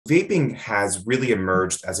vaping has really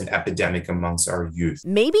emerged as an epidemic amongst our youth.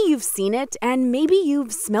 Maybe you've seen it and maybe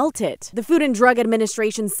you've smelt it. The Food and Drug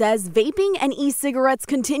Administration says vaping and e-cigarettes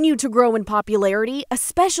continue to grow in popularity,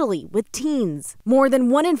 especially with teens. More than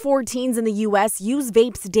 1 in 4 teens in the U.S. use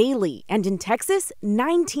vapes daily, and in Texas,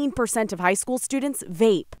 19% of high school students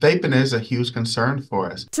vape. Vaping is a huge concern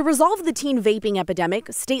for us. To resolve the teen vaping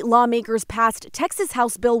epidemic, state lawmakers passed Texas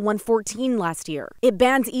House Bill 114 last year. It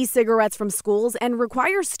bans e-cigarettes from schools and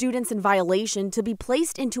requires students in violation to be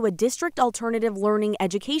placed into a district alternative learning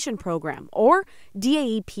education program, or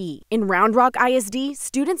DAEP. In Round Rock ISD,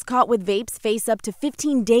 students caught with vapes face up to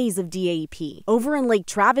 15 days of DAEP. Over in Lake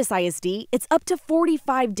Travis ISD, it's up to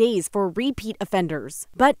 45 days for repeat offenders.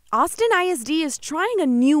 But Austin ISD is trying a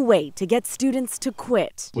new way to get students to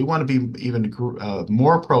quit. We want to be even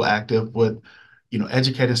more proactive with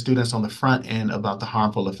educating students on the front end about the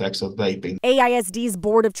harmful effects of vaping. AISD's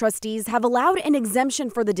Board of Trustees have allowed an exemption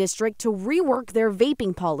for the district to rework their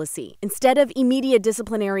vaping policy. Instead of immediate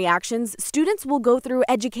disciplinary actions, students will go through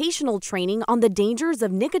educational training on the dangers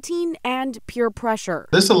of nicotine and peer pressure.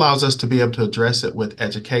 This allows us to be able to address it with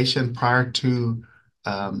education prior to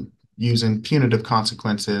using punitive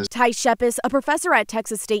consequences. Ty Shepis, a professor at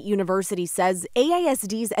Texas State University, says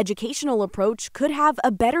AISD's educational approach could have a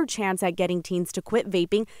better chance at getting teens to quit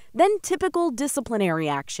vaping than typical disciplinary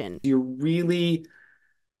action. You're really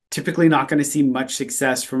typically not going to see much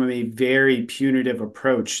success from a very punitive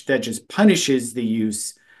approach that just punishes the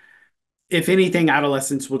use. If anything,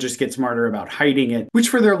 adolescents will just get smarter about hiding it, which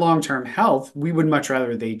for their long-term health, we would much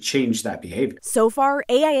rather they change that behavior. So far,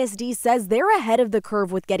 AISD says they're ahead of the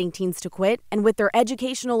curve with getting teens to quit, and with their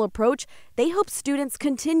educational approach, they hope students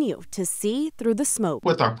continue to see through the smoke.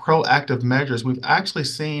 With our proactive measures, we've actually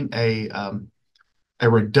seen a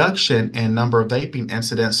reduction in number of vaping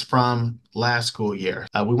incidents from last school year.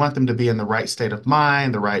 We want them to be in the right state of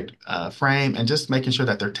mind, the right frame, and just making sure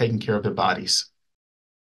that they're taking care of their bodies.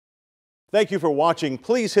 Thank you for watching.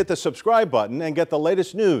 Please hit the subscribe button and get the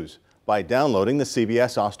latest news by downloading the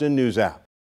CBS Austin News app.